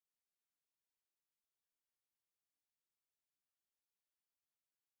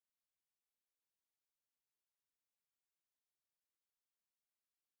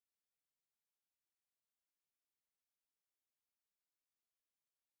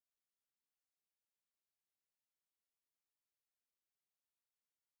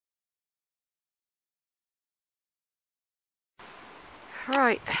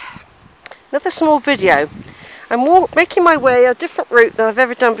Right, another small video. I'm making my way a different route than I've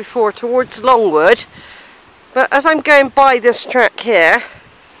ever done before towards Longwood, but as I'm going by this track here,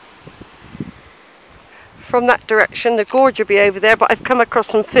 from that direction, the gorge will be over there, but I've come across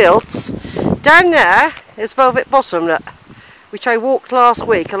some fields. Down there is Velvet Bottom, look, which I walked last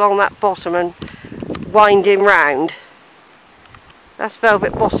week along that bottom and winding round. That's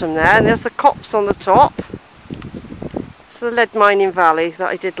Velvet Bottom there, and there's the copse on the top. It's the lead mining valley that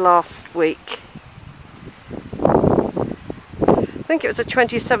I did last week. I think it was the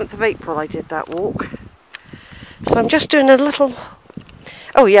 27th of April I did that walk. So I'm just doing a little...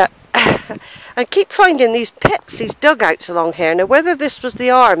 Oh yeah, I keep finding these pits, these dugouts along here. Now whether this was the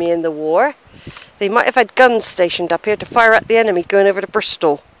army in the war, they might have had guns stationed up here to fire at the enemy going over to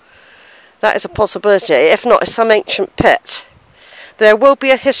Bristol. That is a possibility. If not, it's some ancient pit. There will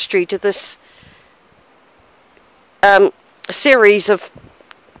be a history to this series of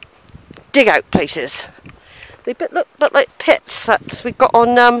dig-out places. They look like pits that we got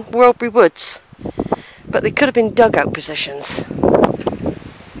on Worldbury Woods, but they could have been dugout positions.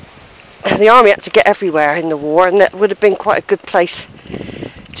 The army had to get everywhere in the war, and that would have been quite a good place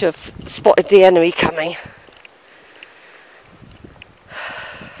to have spotted the enemy coming.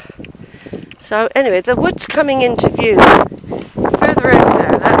 So anyway, the wood's coming into view further over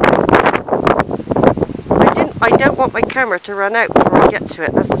there. I don't want my camera to run out before I get to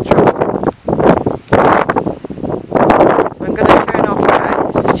it, that's the trouble. So I'm going to turn off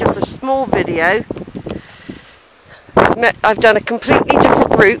now. This is just a small video. I've done a completely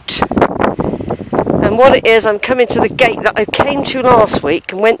different route. And what it is, I'm coming to the gate that I came to last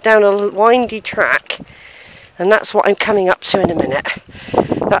week and went down a windy track. And that's what I'm coming up to in a minute.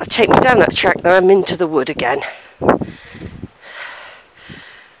 That'll take me down that track, then I'm into the wood again.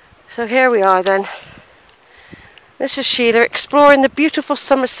 So here we are then. This is Sheila exploring the beautiful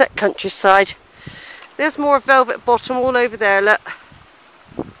Somerset countryside. There's more Velvet Bottom all over there, look.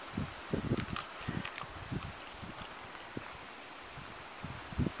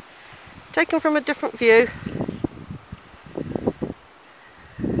 Taken from a different view.